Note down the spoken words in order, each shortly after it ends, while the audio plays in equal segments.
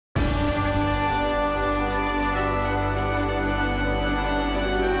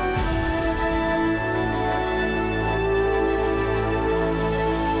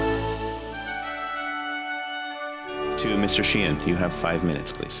Mr. Sheehan. You have 5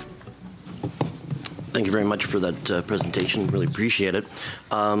 minutes, please. Thank you very much for that presentation. Really appreciate it.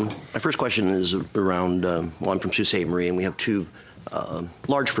 My first question is around, well, I'm from Sault Ste. Marie, and we have two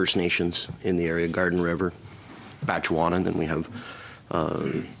large First Nations in the area, Garden River, Batchewana, and then we have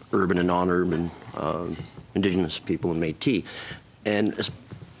urban and non-urban Indigenous people in Métis. And as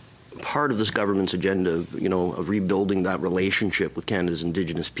part of this government's agenda, you know, of rebuilding that relationship with Canada's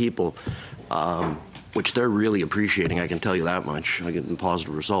Indigenous people, which they're really appreciating, I can tell you that much, I get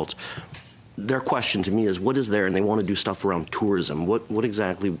positive results. Their question to me is, what is there, and they want to do stuff around tourism. What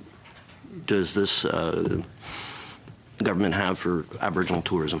exactly does this government have for Aboriginal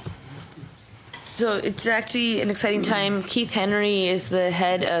tourism? So it's actually an exciting time. Keith Henry is the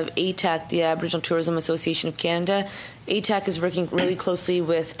head of ATAC, the Aboriginal Tourism Association of Canada. ATAC is working really closely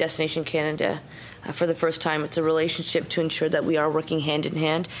with Destination Canada for the first time. It's a relationship to ensure that we are working hand in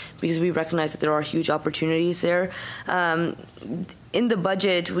hand, because we recognize that there are huge opportunities there. In the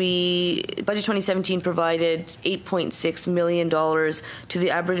budget, Budget 2017 provided $8.6 million to the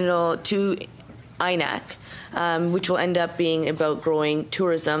Aboriginal, to INAC, which will end up being about growing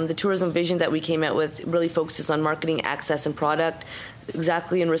tourism. The tourism vision that we came out with really focuses on marketing, access, and product,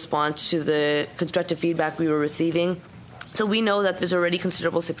 exactly in response to the constructive feedback we were receiving. So we know that there's already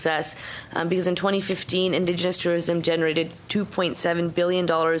considerable success because in 2015, Indigenous tourism generated $2.7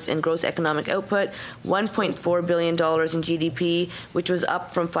 billion in gross economic output, $1.4 billion in GDP, which was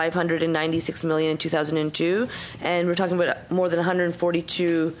up from $596 million in 2002, and we're talking about more than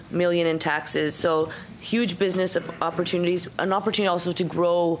 $142 million in taxes. So huge business opportunities, an opportunity also to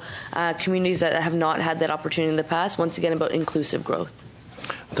grow communities that have not had that opportunity in the past, once again about inclusive growth.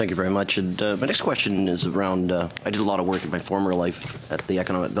 Thank you very much. And my next question is around, I did a lot of work in my former life at the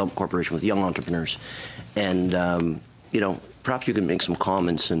Economic Development Corporation with young entrepreneurs. And, you know, perhaps you can make some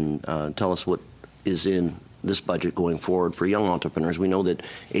comments and tell us what is in this budget going forward for young entrepreneurs. We know that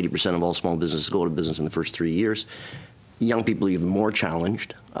 80% of all small businesses go to business in the first 3 years. Young people are even more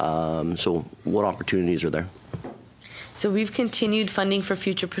challenged. So what opportunities are there? So we've continued funding for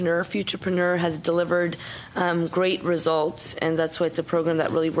Futurepreneur. Futurepreneur has delivered great results, and that's why it's a program that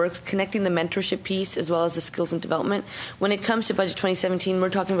really works, connecting the mentorship piece as well as the skills and development. When it comes to Budget 2017,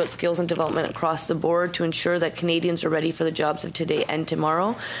 we're talking about skills and development across the board to ensure that Canadians are ready for the jobs of today and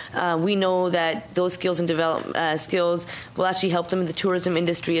tomorrow. We know that those skills and skills will actually help them in the tourism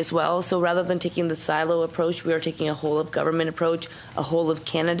industry as well. So rather than taking the silo approach, we are taking a whole of government approach, a whole of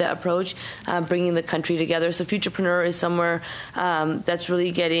Canada approach, bringing the country together. So Futurepreneur is somewhere that's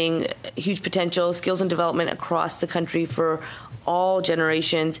really getting huge potential, skills and development across the country for all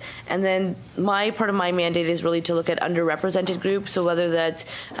generations. And then part of my mandate is really to look at underrepresented groups, so whether that's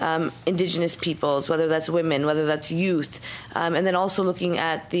Indigenous peoples, whether that's women, whether that's youth, and then also looking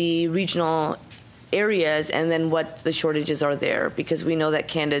at the regional areas and then what the shortages are there, because we know that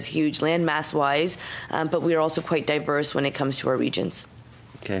Canada is huge land mass wise, but we are also quite diverse when it comes to our regions.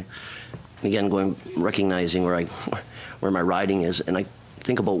 Okay. Again, recognizing where my riding is, and I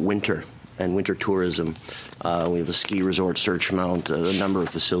think about winter and winter tourism. We have a ski resort, Searchmount, a number of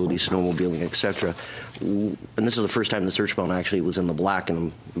facilities, snowmobiling, etc. And this is the first time the Searchmount actually was in the black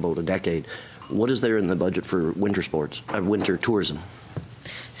in about a decade. What is there in the budget for winter sports, winter tourism?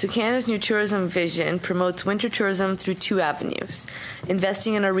 So Canada's new tourism vision promotes winter tourism through two avenues: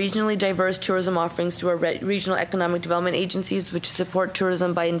 investing in our regionally diverse tourism offerings through our regional economic development agencies, which support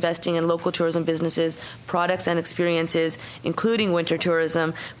tourism by investing in local tourism businesses, products, and experiences, including winter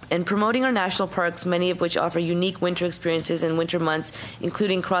tourism, and promoting our national parks, many of which offer unique winter experiences in winter months,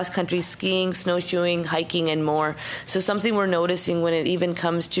 including cross-country skiing, snowshoeing, hiking, and more. So something we're noticing when it even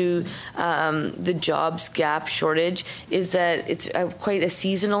comes to the jobs gap shortage is that it's quite a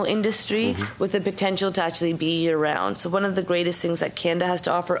seasonal industry with the potential to actually be year-round. So one of the greatest things that Canada has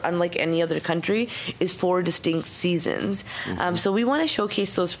to offer, unlike any other country, is 4 distinct seasons. So we want to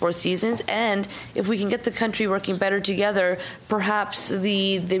showcase those 4 seasons, and if we can get the country working better together, perhaps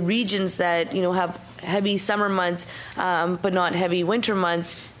the regions that have heavy summer months but not heavy winter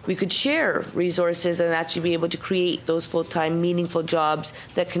months, we could share resources and actually be able to create those full-time, meaningful jobs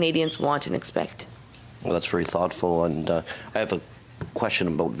that Canadians want and expect. Well, that's very thoughtful, and I have a question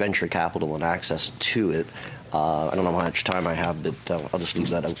about venture capital and access to it. I don't know how much time I have, but I'll just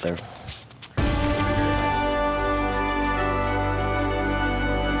leave that out there.